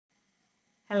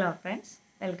Hello friends,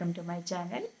 welcome to my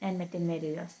channel. ഞാൻ Metin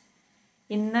മേരിയോസ്.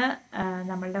 ഇന്ന്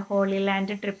നമ്മളുടെ ഹോളി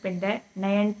ലാൻഡ് ട്രിപ്പിൻ്റെ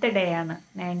 9th ഡേ ആണ്.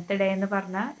 9th ഡേ എന്ന്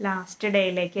പറഞ്ഞാൽ ലാസ്റ്റ്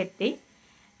ഡേയിലേക്ക് എത്തി.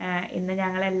 ഇന്ന്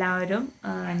ഞങ്ങളെല്ലാവരും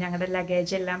ഞങ്ങളുടെ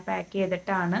ലഗേജ് എല്ലാം പാക്ക്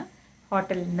ചെയ്തിട്ടാണ്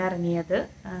ഹോട്ടലിൽ നിന്ന് ഇറങ്ങിയത്.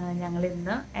 ഞങ്ങൾ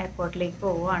ഇന്ന് എയർപോർട്ടിലേക്ക്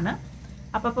പോവുകയാണ്.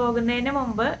 അപ്പോൾ പോകുന്നതിന്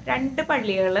മുമ്പ് 2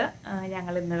 പള്ളികൾ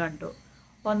ഞങ്ങൾ ഇന്ന് കണ്ടു.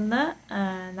 ഒന്ന്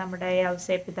നമ്മുടെ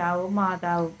ഔസേപ്പിതാവും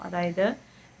മാതാവും, അതായത്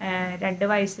 2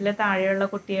 വയസ്സിൽ താഴെയുള്ള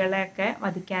കുട്ടികളെയൊക്കെ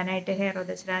വധിക്കാനായിട്ട്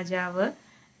ഹെറോദസ് രാജാവ്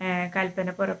കൽപ്പന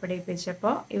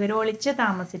പുറപ്പെടുവിപ്പിച്ചപ്പോൾ ഇവർ ഒളിച്ച്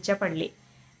താമസിച്ച പള്ളി,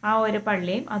 ആ ഒരു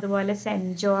പള്ളിയും അതുപോലെ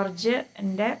സെൻറ്റ്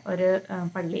ജോർജിൻ്റെ ഒരു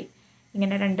പള്ളി,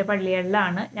 ഇങ്ങനെ 2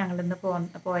 പള്ളികളിലാണ് ഞങ്ങളിന്ന്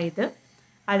പോയത്.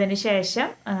 അതിനുശേഷം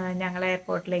ഞങ്ങൾ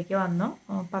എയർപോർട്ടിലേക്ക് വന്നു.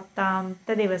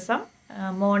 10ാമത്തെ ദിവസം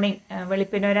മോർണിംഗ്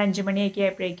വെളുപ്പിന് ഒരു 5 മണിയൊക്കെ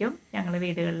ആയപ്പോഴേക്കും ഞങ്ങൾ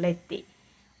വീടുകളിലെത്തി.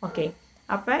 ഓക്കെ,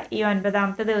 അപ്പോൾ ഈ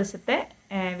 9ാമത്തെ ദിവസത്തെ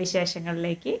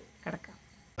വിശേഷങ്ങളിലേക്ക് കടക്കാം.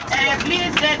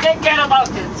 Please take care about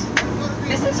it.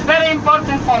 This is very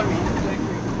important for me.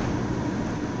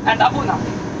 And Abuna.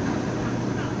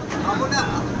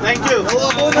 Thank you.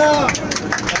 Abuna.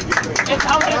 It's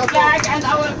our flag and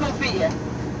our kufiyya.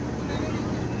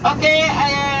 Okay,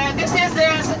 this is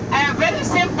a very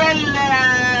simple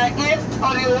gift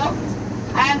for you,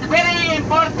 and very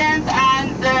important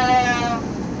and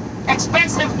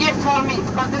expensive gift for me,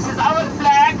 because this is our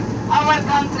flag, our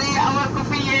country, our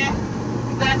kufiyya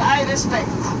that I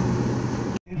respect.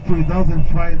 If we doesn't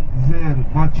find there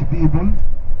much people,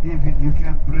 even you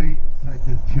can pray inside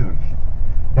this church,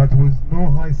 but with no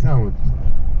high sound.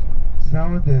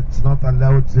 Sound, it's not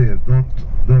allowed there.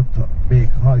 Don't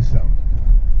make high sound.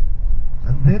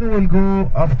 And then we'll go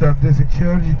after this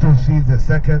church to see the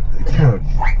second church.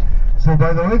 So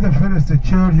by the way, the first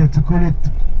church, you have to call it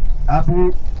Abu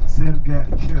Serga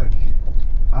Church.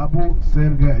 Abu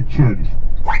Serga Church,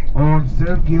 or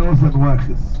Sergios and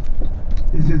Wachis.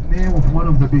 This is name of one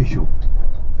of the bishops.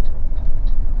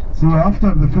 So after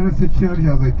the first church,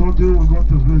 as I told you, we're going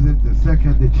to visit the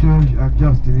second church and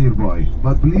just nearby.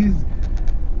 But please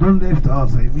don't leave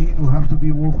us. I mean, we have to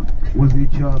be walked with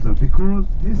each other, because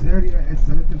this area is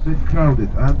a little bit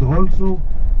crowded and also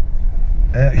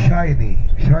shiny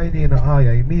in the eye.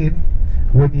 I mean,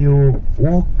 when you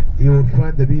walk, you will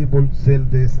find the people sell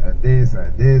this and this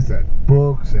and this and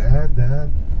books and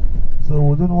so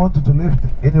we don't want to lift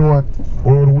anyone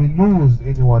or we lose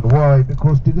anyone. Why?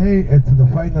 Because today it's the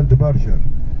final departure,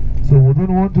 so we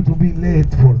don't want to be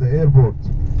late for the airport.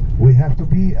 We have to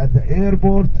be at the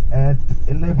airport at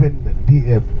 11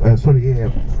 p.m.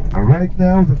 AM. And right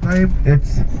now the time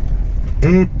it's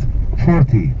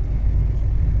 8:40,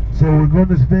 so we're going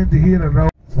to spend here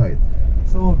around side.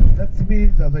 So that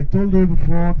means, as I told you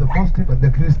before, the Muslim and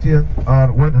the Christian are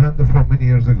one hand from many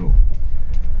years ago.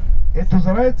 And to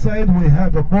the right side we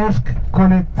have a mosque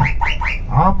called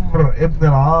Amr ibn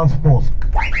al-As Mosque.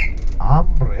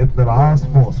 Amr ibn al-As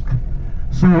Mosque.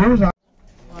 So where's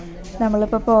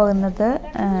നമ്മളിപ്പോൾ പോകുന്നത്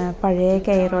പഴയ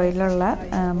കൈറോയിലുള്ള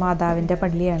മാതാവിൻ്റെ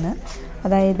പള്ളിയാണ്.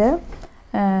 അതായത്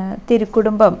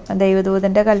തിരുക്കുടുംബം,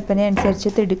 ദൈവദൂതൻ്റെ കൽപ്പന അനുസരിച്ച്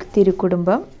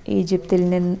തിരുക്കുടുംബം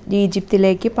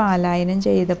ഈജിപ്തിലേക്ക് പലായനം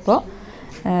ചെയ്തപ്പോൾ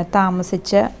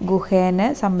താമസിച്ച ഗുഹേനെ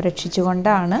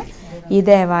സംരക്ഷിച്ചുകൊണ്ടാണ് ഈ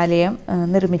ദേവാലയം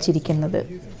നിർമ്മിച്ചിരിക്കുന്നത്.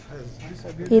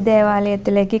 ഈ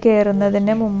ദേവാലയത്തിലേക്ക്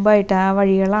കയറുന്നതിന് മുമ്പായിട്ട് ആ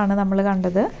വഴികളാണ് നമ്മൾ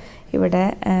കണ്ടത്. ഇവിടെ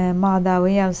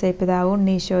മാതാവും യൗസേപ്പിതാവും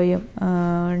ഉണ്ണീശോയും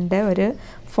ഒരു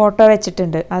ഫോട്ടോ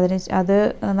വെച്ചിട്ടുണ്ട്. അത്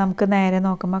നമുക്ക് നേരെ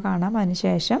നോക്കുമ്പോൾ കാണാം.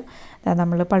 അതിനുശേഷം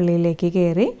നമ്മൾ പള്ളിയിലേക്ക്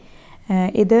കയറി.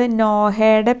 ഇത്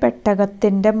നോഹയുടെ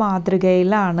പെട്ടകത്തിൻ്റെ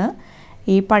മാതൃകയിലാണ്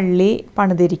ഈ പള്ളി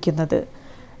പണിതിരിക്കുന്നത്.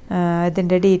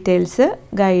 ഇതിൻ്റെ ഡീറ്റെയിൽസ്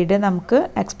ഗൈഡ് നമുക്ക്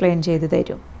എക്സ്പ്ലെയിൻ ചെയ്തു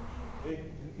തരും.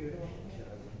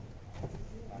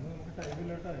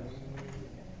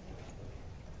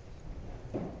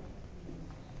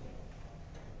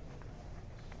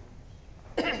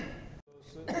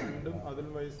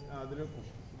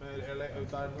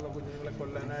 താഴെയുള്ള കുഞ്ഞുങ്ങളെ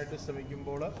കൊല്ലാനായിട്ട്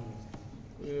ശ്രമിക്കുമ്പോൾ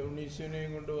ഉണ്ണീശോനെയും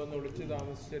കൊണ്ടുവന്ന് ഒളിച്ച്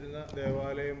താമസിച്ചിരുന്ന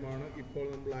ദേവാലയമാണ് ഇപ്പോൾ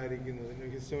നമ്മളായിരിക്കുന്നത്. ഇതിൻ്റെ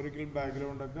ഹിസ്റ്റോറിക്കൽ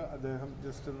ബാക്ക്ഗ്രൗണ്ടൊക്കെ അദ്ദേഹം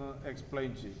ജസ്റ്റ് ഒന്ന്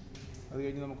എക്സ്പ്ലെയിൻ ചെയ്യും. അത്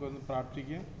കഴിഞ്ഞ് നമുക്കൊന്ന്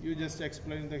പ്രാർത്ഥിക്കാം. You just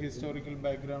explain the historical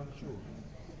background.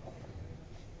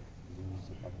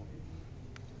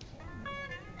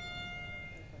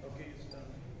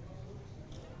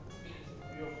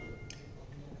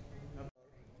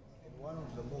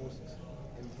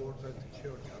 Important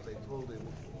church, as I told you.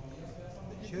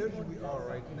 The church we are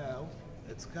right now,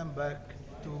 it's come back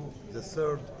to the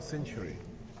 3rd century.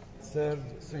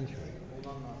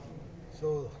 So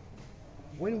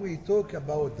when we talk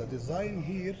about the design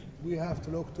here, we have to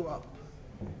look to up.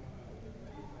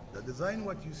 The design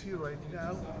what you see right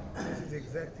now, this is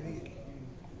exactly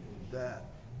the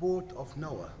boat of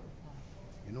Noah.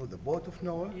 You know the boat of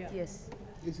Noah? Yes.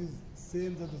 This is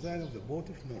same the design of the boat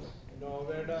of Noah.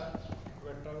 നോവയുടെ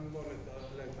വെട്ടം പോലെ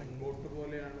boat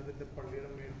പോലെയാണ് ഇതിന്റെ പള്ളിയുടെ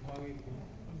മേൽഭാഗം ഇരിക്കുന്നത്.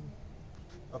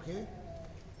 Okay?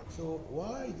 So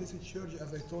why this church, as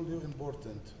I told you,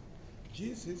 important?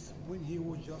 Jesus, when he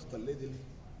was just a little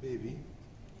baby,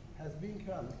 has been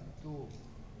come to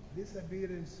disappear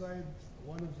inside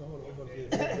one of the hall over there.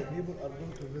 The people are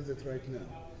going to visit right now.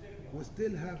 We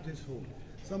still have this home.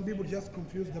 Some people just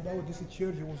confused about this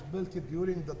church was built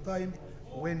during the time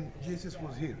when Jesus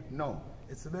was here. No,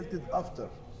 it's built after.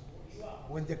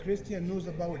 When the Christian knows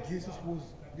about Jesus was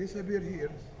disappeared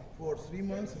here for 3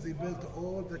 months, they built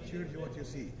all the church what you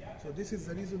see. So this is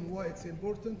the reason why it's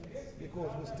important, because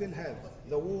we still have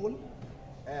the wall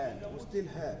and we still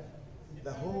have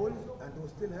the hole and we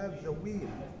still have the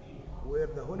wheel where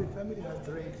the Holy Family has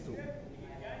drank to.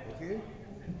 Okay?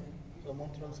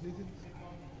 Someone translate it?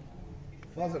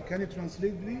 Father, can you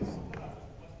translate please?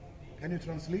 Can you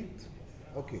translate?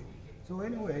 Okay. So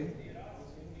anyway,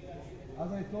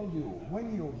 as I told you, when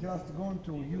you just going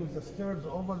to use the stairs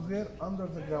over there under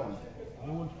the ground,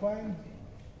 you will find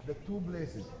the two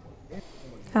places.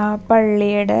 ആ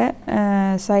പള്ളിയുടെ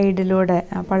സൈഡിലൂടെ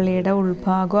ആ പള്ളിയുടെ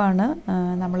ഉൾഭാഗമാണ്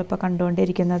നമ്മളിപ്പോൾ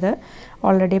കണ്ടുകൊണ്ടിരിക്കുന്നത്.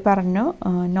 Already പറഞ്ഞു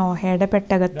നോഹയുടെ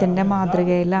പെട്ടകത്തിൻ്റെ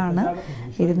മാതൃകയിലാണ്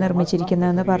ഇത്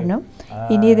നിർമ്മിച്ചിരിക്കുന്നതെന്ന് പറഞ്ഞു.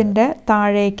 ഇനി ഇതിൻ്റെ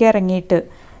താഴേക്ക് ഇറങ്ങിയിട്ട്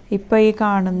ഇപ്പോൾ ഈ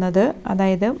കാണുന്നത്,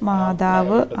 അതായത്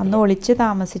മാതാവ് അന്ന് ഒളിച്ച്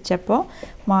താമസിച്ചപ്പോൾ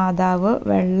മാതാവ്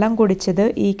വെള്ളം കുടിച്ചത്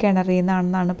ഈ കിണറിൽ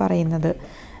നിന്നാണെന്നാണ് പറയുന്നത്.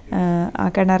 ആ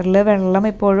കിണറിൽ വെള്ളം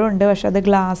ഇപ്പോഴും ഉണ്ട്, പക്ഷെ അത്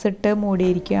ഗ്ലാസ് ഇട്ട്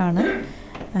മൂടിയിരിക്കുകയാണ്.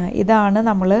 ഇതാണ്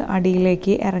നമ്മൾ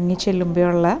അടിയിലേക്ക് ഇറങ്ങി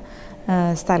ചെല്ലുമ്പോഴുള്ള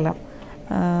സ്ഥലം.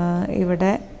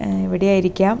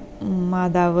 ഇവിടെയായിരിക്കാം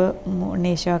മാതാവ്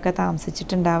ഉണ്ണീശോയൊക്കെ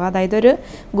താമസിച്ചിട്ടുണ്ടാവുക. അതായത് ഒരു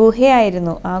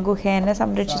ഗുഹയായിരുന്നു. ആ ഗുഹേനെ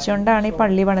സംരക്ഷിച്ചുകൊണ്ടാണ് ഈ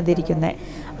പള്ളി പണിതിരിക്കുന്നത്.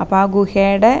 അപ്പോൾ ആ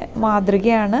ഗുഹയുടെ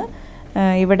മാതൃകയാണ്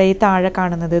ഇവിടെ ഈ താഴെ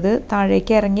കാണുന്നത്. ഇത്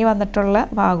താഴേക്ക് ഇറങ്ങി വന്നിട്ടുള്ള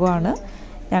ഭാഗമാണ്.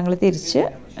 ഞങ്ങൾ തിരിച്ച്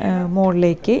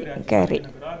മുകളിലേക്ക് കയറി.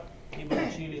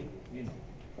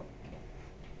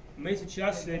 Мы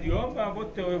сейчас идем,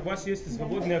 вот у вас есть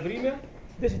свободное время,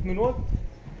 10 минут,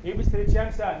 и мы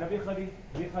встречаемся на выходе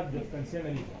в конце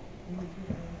налива.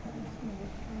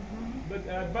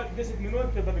 10 минут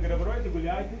подготовляйте,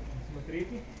 гуляйте,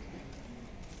 смотрите.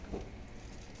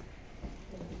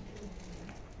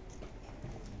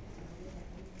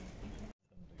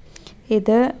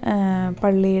 ഇത്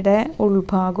പള്ളിയുടെ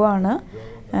ഉൾഭാഗമാണ്.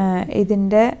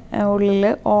 ഇതിൻ്റെ ഉള്ളിൽ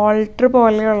ഓൾട്ടർ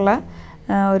പോലെയുള്ള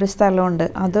ഒരു സ്ഥലമുണ്ട്.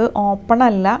 അത് ഓപ്പൺ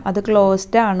അല്ല, അത്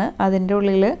ക്ലോസ്ഡ് ആണ്. അതിൻ്റെ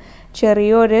ഉള്ളിൽ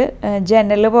ചെറിയൊരു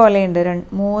ജനൽ പോലെയുണ്ട്,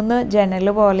 3 ജനൽ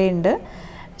പോലെയുണ്ട്.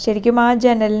 ശരിക്കും ആ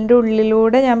ജനലിൻ്റെ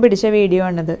ഉള്ളിലൂടെ ഞാൻ പിടിച്ച വീഡിയോ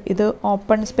ആണിത്. ഇത്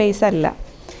ഓപ്പൺ സ്പേസ് അല്ല.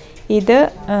 ഇത്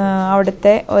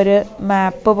അവിടുത്തെ ഒരു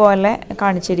മാപ്പ് പോലെ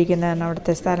കാണിച്ചിരിക്കുന്നതാണ്.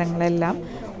 അവിടുത്തെ സ്ഥലങ്ങളെല്ലാം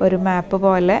ഒരു മാപ്പ്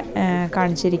പോലെ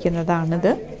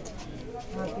കാണിച്ചിരിക്കുന്നതാണിത്.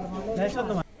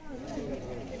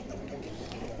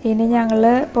 ഇനി ഞങ്ങൾ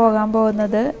പോകാൻ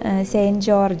പോകുന്നത് സെയിൻറ്റ്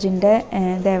ജോർജിൻ്റെ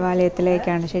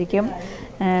ദേവാലയത്തിലേക്കാണ്. ശരിക്കും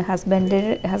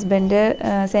ഹസ്ബൻഡ്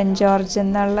സെൻറ്റ് ജോർജ്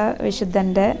എന്നുള്ള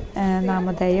വിശുദ്ധൻ്റെ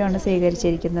നാമധേയമാണ്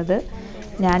സ്വീകരിച്ചിരിക്കുന്നത്.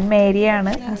 ഞാൻ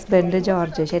മേരിയാണ്, ഹസ്ബൻഡ്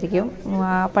ജോർജ്. ശരിക്കും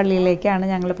ആ പള്ളിയിലേക്കാണ്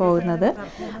ഞങ്ങൾ പോകുന്നത്.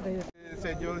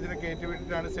 സെന്റ് ജോർജിനെ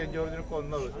കയറ്റിവിട്ടിട്ടാണ് സെന്റ് ജോർജിനെ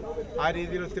കൊന്നത്. ആ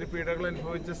രീതിയിൽ ഒത്തിരി പീഡകൾ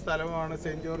അനുഭവിച്ച സ്ഥലമാണ്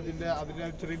സെന്റ് ജോർജിന്റെ. അതിന്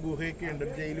ചെറിയ ഗുഹയൊക്കെ ഉണ്ട്,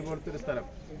 ജയിൽ പോലത്തെ ഒരു സ്ഥലം.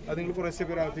 അത് നിങ്ങൾ കുറേശ്ശെ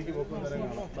പേര് അകത്തേക്ക് പോകുന്നേരം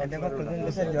കാണാം.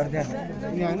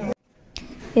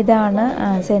 ഇതാണ്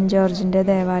സെൻറ്റ് ജോർജിൻ്റെ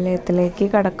ദേവാലയത്തിലേക്ക്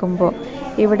കടക്കുമ്പോൾ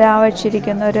ഇവിടെ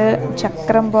വച്ചിരിക്കുന്ന ഒരു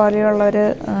ചക്രം പോലെയുള്ളൊരു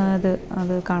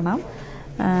അത് കാണാം.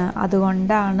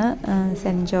 അതുകൊണ്ടാണ്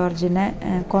സെൻറ്റ് ജോർജിനെ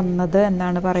കൊന്നത്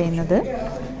എന്നാണ് പറയുന്നത്.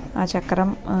 ആ ചക്രം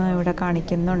ഇവിടെ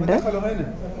കാണിക്കുന്നുണ്ട്.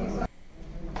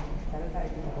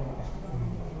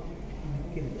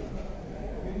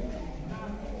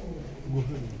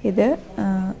 ഇത്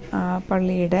ആ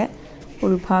പള്ളിയുടെ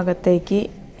ഉൾഭാഗത്തേക്ക്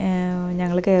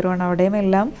ഞങ്ങൾ കയറുവാണ്. അവിടെയും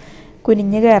എല്ലാം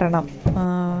കുനിഞ്ഞ് കയറണം.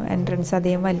 എൻട്രൻസ്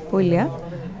അധികം വലിപ്പമില്ല,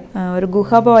 ഒരു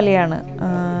ഗുഹ പോലെയാണ്.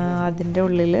 അതിൻ്റെ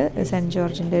ഉള്ളിൽ സെൻറ്റ്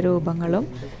ജോർജിൻ്റെ രൂപങ്ങളും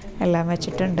എല്ലാം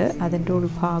വെച്ചിട്ടുണ്ട്. അതിൻ്റെ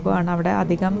ഉൾഭാഗമാണ്. അവിടെ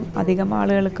അധികം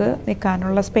ആളുകൾക്ക്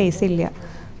നിൽക്കാനുള്ള സ്പേസ് ഇല്ല,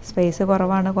 സ്പേസ്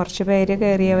കുറവാണ്. കുറച്ച് പേര്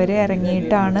കയറിയവർ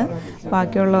ഇറങ്ങിയിട്ടാണ്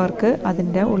ബാക്കിയുള്ളവർക്ക്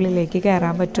അതിൻ്റെ ഉള്ളിലേക്ക്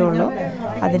കയറാൻ പറ്റുള്ളൂ.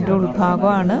 അതിൻ്റെ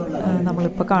ഉൾഭാഗമാണ്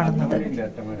നമ്മളിപ്പോൾ കാണുന്നത്.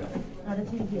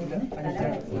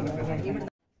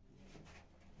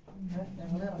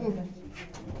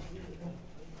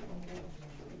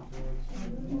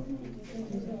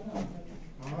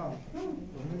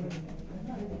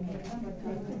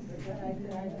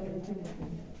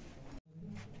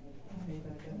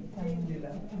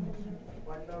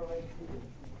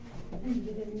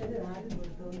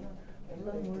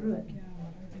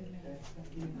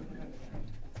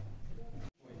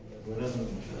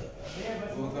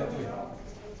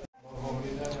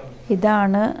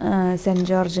 ഇതാണ് സെൻറ്റ്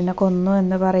ജോർജിനെ കൊന്നു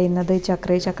എന്ന് പറയുന്നത്.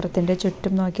 ചക്രത്തിൻ്റെ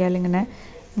ചുറ്റും നോക്കിയാൽ ഇങ്ങനെ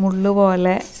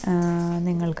മുള്ളുപോലെ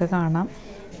നിങ്ങൾക്ക് കാണാം.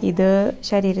 ഇത്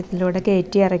ശരീരത്തിലൂടെ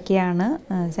കയറ്റി ഇറക്കിയാണ്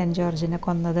സെൻറ്റ് ജോർജിനെ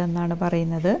കൊന്നത് എന്നാണ്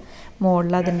പറയുന്നത്.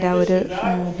 മുകളിൽ അതിൻ്റെ ആ ഒരു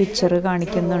പിക്ചർ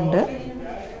കാണിക്കുന്നുണ്ട്.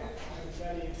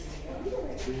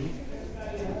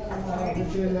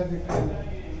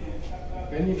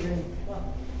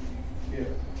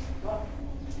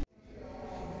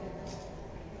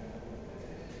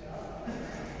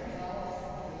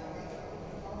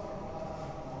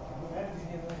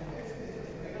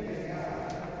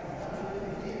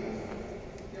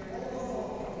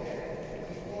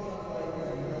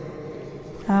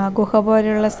 ഗുഹ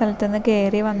പോലെയുള്ള സ്ഥലത്ത് നിന്ന്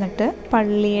കയറി വന്നിട്ട്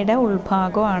പള്ളിയുടെ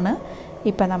ഉൾഭാഗമാണ്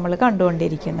ഇപ്പം നമ്മൾ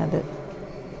കണ്ടുകൊണ്ടിരിക്കുന്നത്.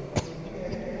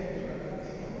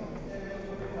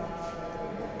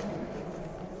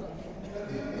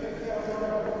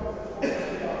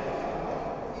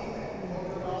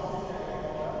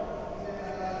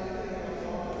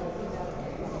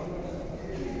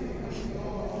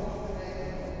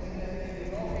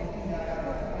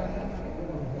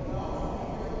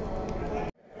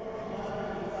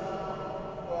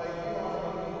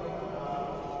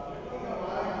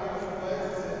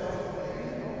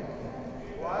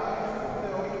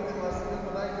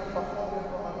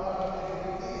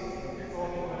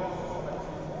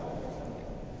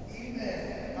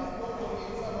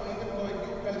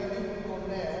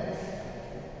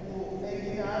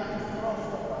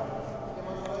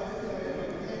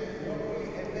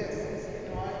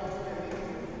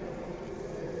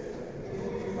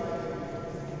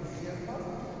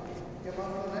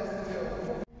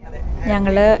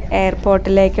 ഞങ്ങൾ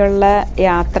എയർപോർട്ടിലേക്കുള്ള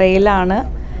യാത്രയിലാണ്.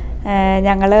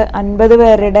 ഞങ്ങൾ 50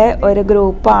 പേരുടെ ഒരു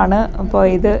ഗ്രൂപ്പാണ്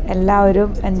പോയത്. എല്ലാവരും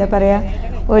എന്താ പറയുക,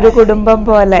 ഒരു കുടുംബം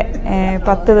പോലെ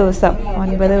 10 ദിവസം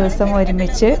 9 ദിവസം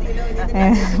ഒരുമിച്ച്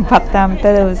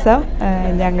 10ാമത്തെ ദിവസം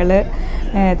ഞങ്ങൾ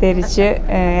തിരിച്ച്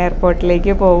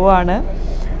എയർപോർട്ടിലേക്ക് പോവുകയാണ്.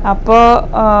 അപ്പോൾ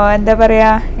എന്താ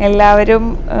പറയുക, എല്ലാവരും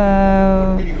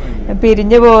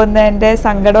പിരിഞ്ഞു പോകുന്നതിൻ്റെ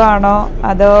സങ്കടമാണോ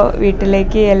അതോ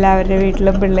വീട്ടിലേക്ക് എല്ലാവരുടെ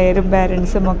വീട്ടിലും പിള്ളേരും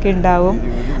പാരൻസും ഒക്കെ ഉണ്ടാവും.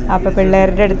 അപ്പോൾ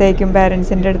പിള്ളേരുടെ അടുത്തേക്കും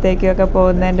പാരൻസിൻ്റെ അടുത്തേക്കും ഒക്കെ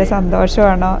പോകുന്നതിൻ്റെ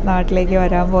സന്തോഷമാണോ നാട്ടിലേക്ക്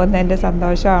വരാൻ പോകുന്നതിൻ്റെ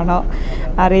സന്തോഷമാണോ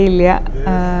അറിയില്ല.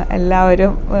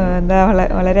 എല്ലാവരും എന്താ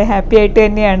വളരെ ഹാപ്പി ആയിട്ട്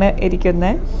തന്നെയാണ്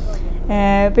ഇരിക്കുന്നത്.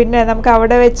 പിന്നെ നമുക്ക്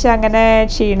അവിടെ വെച്ച് അങ്ങനെ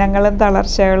ക്ഷീണങ്ങളും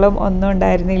തളർച്ചകളും ഒന്നും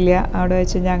ഉണ്ടായിരുന്നില്ല. അവിടെ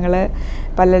വെച്ച് ഞങ്ങൾ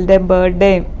പലരുടെയും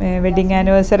ബർത്ത്ഡേയും വെഡിങ്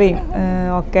ആനിവേഴ്സറിയും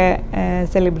ഒക്കെ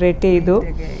സെലിബ്രേറ്റ് ചെയ്തു.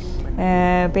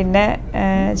 പിന്നെ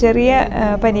ചെറിയ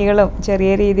പനികളും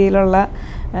ചെറിയ രീതിയിലുള്ള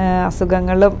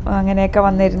അസുഖങ്ങളും അങ്ങനെയൊക്കെ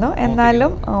വന്നിരുന്നു.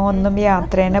 എന്നാലും ഒന്നും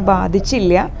യാത്രേനെ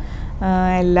ബാധിച്ചില്ല.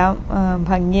 എല്ലാം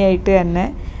ഭംഗിയായിട്ട് തന്നെ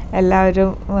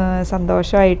എല്ലാവരും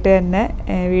സന്തോഷമായിട്ട് തന്നെ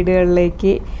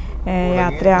വീടുകളിലേക്ക്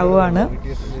യാത്രയാവുകയാണ്.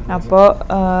 അപ്പോൾ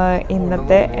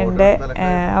ഇന്നത്തെ എൻ്റെ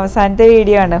അവസാനത്തെ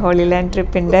വീഡിയോ ആണ്, ഹോളി ലാൻഡ്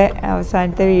ട്രിപ്പിൻ്റെ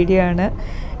അവസാനത്തെ വീഡിയോ ആണ്.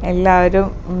 എല്ലാവരും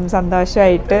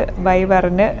സന്തോഷമായിട്ട് ബൈ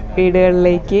പറഞ്ഞ്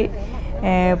വീടുകളിലേക്ക്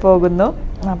പോകുന്നു.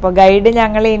 അപ്പോൾ ഗൈഡ്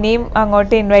ഞങ്ങൾ ഇനിയും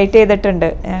അങ്ങോട്ട് ഇൻവൈറ്റ് ചെയ്തിട്ടുണ്ട്.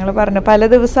 ഞങ്ങൾ പറഞ്ഞു പല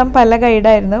ദിവസം പല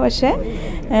ഗൈഡായിരുന്നു, പക്ഷേ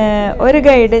ഒരു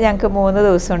ഗൈഡ് ഞങ്ങൾക്ക് 3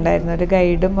 ദിവസം ഉണ്ടായിരുന്നു, ഒരു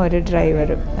ഗൈഡും ഒരു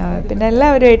ഡ്രൈവറും. പിന്നെ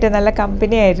എല്ലാവരുമായിട്ട് നല്ല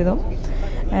കമ്പനി ആയിരുന്നു.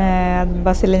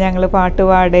 ബസ്സിൽ ഞങ്ങൾ പാട്ട്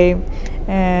പാടുകയും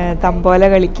തമ്പോല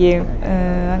കളിക്കുകയും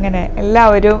അങ്ങനെ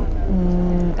എല്ലാവരും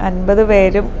 50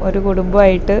 പേരും ഒരു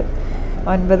കുടുംബമായിട്ട്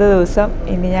 9 ദിവസം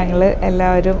ഇനി ഞങ്ങൾ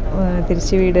എല്ലാവരും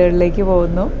തിരിച്ച് വീടുകളിലേക്ക്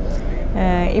പോകുന്നു.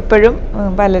 ഇപ്പോഴും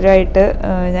പലരുമായിട്ട്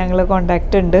ഞങ്ങൾ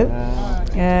കോണ്ടാക്റ്റ് ഉണ്ട്.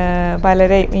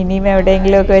 പലരെയും ഇനിയും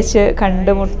എവിടെയെങ്കിലുമൊക്കെ വെച്ച്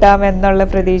കണ്ടുമുട്ടാമെന്നുള്ള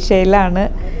പ്രതീക്ഷയിലാണ്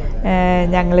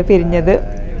ഞങ്ങൾ പിരിഞ്ഞത്.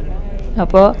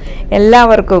 അപ്പോൾ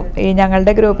എല്ലാവർക്കും, ഈ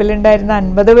ഞങ്ങളുടെ ഗ്രൂപ്പിലുണ്ടായിരുന്ന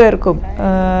 50 പേർക്കും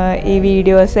ഈ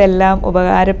വീഡിയോസ് എല്ലാം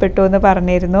ഉപകാരപ്പെട്ടു എന്ന്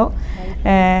പറഞ്ഞിരുന്നു.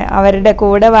 അവരുടെ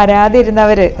കൂടെ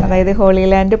വരാതിരുന്നവർ, അതായത് ഹോളി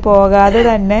ലാൻഡ് പോകാതെ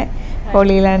തന്നെ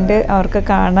ഹോളി ലാൻഡ് അവർക്ക്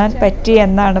കാണാൻ പറ്റി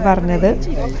എന്നാണ് പറഞ്ഞത്.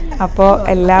 അപ്പോൾ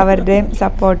എല്ലാവരുടെയും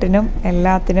സപ്പോർട്ടിനും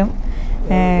എല്ലാത്തിനും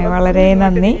വളരെ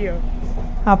നന്ദി.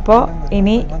 അപ്പോൾ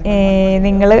ഇനി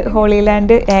നിങ്ങൾ ഹോളി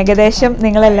ലാൻഡ് ഏകദേശം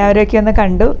നിങ്ങളെല്ലാവരെയൊക്കെ ഒന്ന്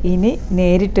കണ്ടു, ഇനി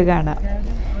നേരിട്ട് കാണാം.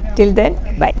 Till then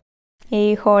bye. ഈ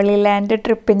ഹോളി ലാൻഡ്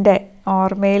ട്രിപ്പിൻ്റെ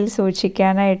ഓർമ്മയിൽ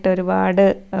സൂക്ഷിക്കാനായിട്ട് ഒരുപാട്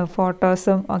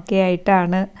ഫോട്ടോസും ഒക്കെ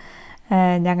ആയിട്ടാണ്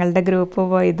ഞങ്ങളുടെ ഗ്രൂപ്പ്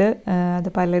പോയത്. അത്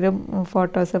പലരും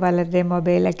ഫോട്ടോസ് പലരുടെയും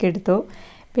മൊബൈലൊക്കെ എടുത്തു.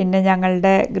 പിന്നെ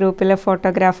ഞങ്ങളുടെ ഗ്രൂപ്പിലെ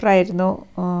ഫോട്ടോഗ്രാഫറായിരുന്നു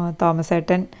തോമസ്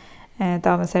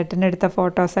ഏട്ടൻ എടുത്ത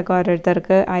ഫോട്ടോസൊക്കെ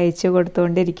ഓരോരുത്തർക്ക് അയച്ചു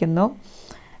കൊടുത്തുകൊണ്ടിരിക്കുന്നു.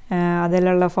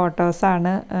 അതിലുള്ള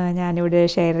ഫോട്ടോസാണ് ഞാനിവിടെ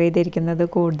ഷെയർ ചെയ്തിരിക്കുന്നത്.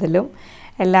 കൂടുതലും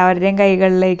എല്ലാവരുടെയും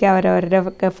കൈകളിലേക്ക് അവരവരുടെ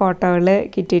ഒക്കെ ഫോട്ടോകൾ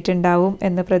കിട്ടിയിട്ടുണ്ടാവും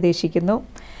എന്ന് പ്രതീക്ഷിക്കുന്നു.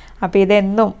 അപ്പോൾ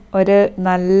ഇതെന്നും ഒരു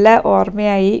നല്ല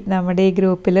ഓർമ്മയായി നമ്മുടെ ഈ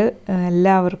ഗ്രൂപ്പിൽ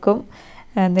എല്ലാവർക്കും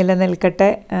നിലനിൽക്കട്ടെ.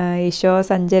 ഈശോ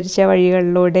സഞ്ചരിച്ച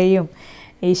വഴികളിലൂടെയും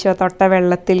ഈശോ തൊട്ട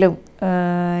വെള്ളത്തിലും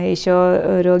ഈശോ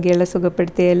രോഗികളെ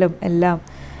സുഖപ്പെടുത്തിയാലും എല്ലാം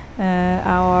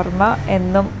ആ ഓർമ്മ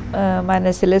എന്നും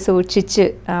മനസ്സിൽ സൂക്ഷിച്ച്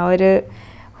ആ ഒരു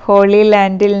ഹോളി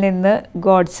ലാൻഡിൽ നിന്ന്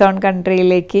ഗോഡ്സ് ഓൺ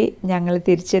കൺട്രിയിലേക്ക് ഞങ്ങൾ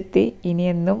തിരിച്ചെത്തി.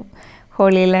 ഇനിയെന്നും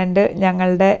ഹോളി ലാൻഡ്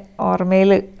ഞങ്ങളുടെ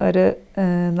ഓർമ്മയിൽ ഒരു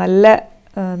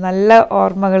നല്ല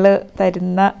ഓർമ്മകൾ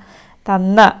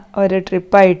തന്ന ഒരു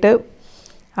ട്രിപ്പായിട്ട്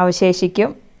അവശേഷിക്കും.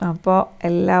 അപ്പോൾ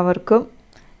എല്ലാവർക്കും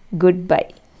ഗുഡ് ബൈ.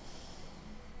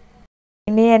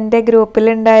 ഇനി എൻ്റെ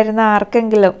ഗ്രൂപ്പിലുണ്ടായിരുന്ന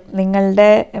ആർക്കെങ്കിലും നിങ്ങളുടെ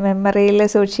മെമ്മറിയിൽ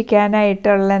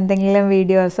സൂക്ഷിക്കാനായിട്ടുള്ള എന്തെങ്കിലും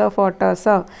വീഡിയോസോ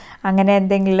ഫോട്ടോസോ അങ്ങനെ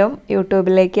എന്തെങ്കിലും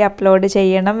യൂട്യൂബിലേക്ക് അപ്ലോഡ്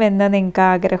ചെയ്യണം എന്ന് നിങ്ങൾക്ക്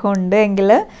ആഗ്രഹമുണ്ട് എങ്കിൽ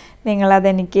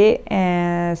നിങ്ങളതെനിക്ക്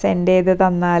സെൻഡ് ചെയ്ത്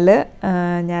തന്നാൽ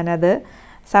ഞാനത്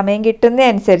സമയം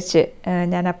കിട്ടുന്നതനുസരിച്ച്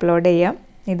ഞാൻ അപ്ലോഡ് ചെയ്യാം.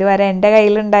 ഇതുവരെ എൻ്റെ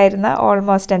കയ്യിലുണ്ടായിരുന്ന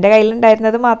എൻ്റെ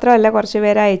കയ്യിലുണ്ടായിരുന്നത് മാത്രമല്ല, കുറച്ച്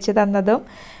പേര് അയച്ചു തന്നതും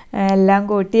എല്ലാം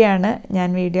കൂട്ടിയാണ് ഞാൻ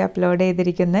വീഡിയോ അപ്ലോഡ്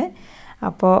ചെയ്തിരിക്കുന്നത്.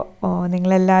 അപ്പോൾ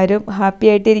നിങ്ങളെല്ലാവരും ഹാപ്പി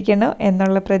ആയിട്ടിരിക്കണം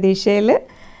എന്നുള്ള പ്രതീക്ഷയിൽ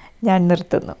ഞാൻ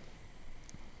നിർത്തുന്നു.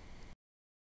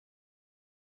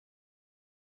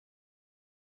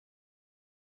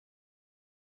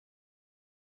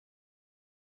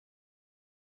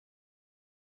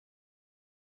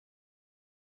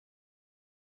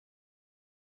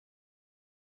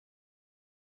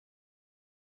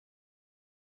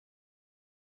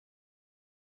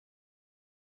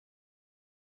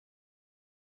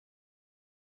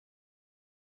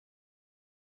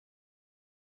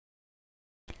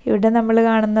 ഇവിടെ നമ്മൾ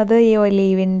കാണുന്നത് ഈ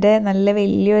ഒലീവിൻ്റെ നല്ല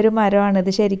വലിയൊരു മരമാണ്. ഇത്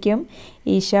ശരിക്കും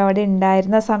ഈശോ അവിടെ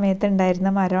ഉണ്ടായിരുന്ന സമയത്ത് ഉണ്ടായിരുന്ന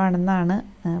മരമാണെന്നാണ്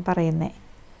പറയുന്നത്.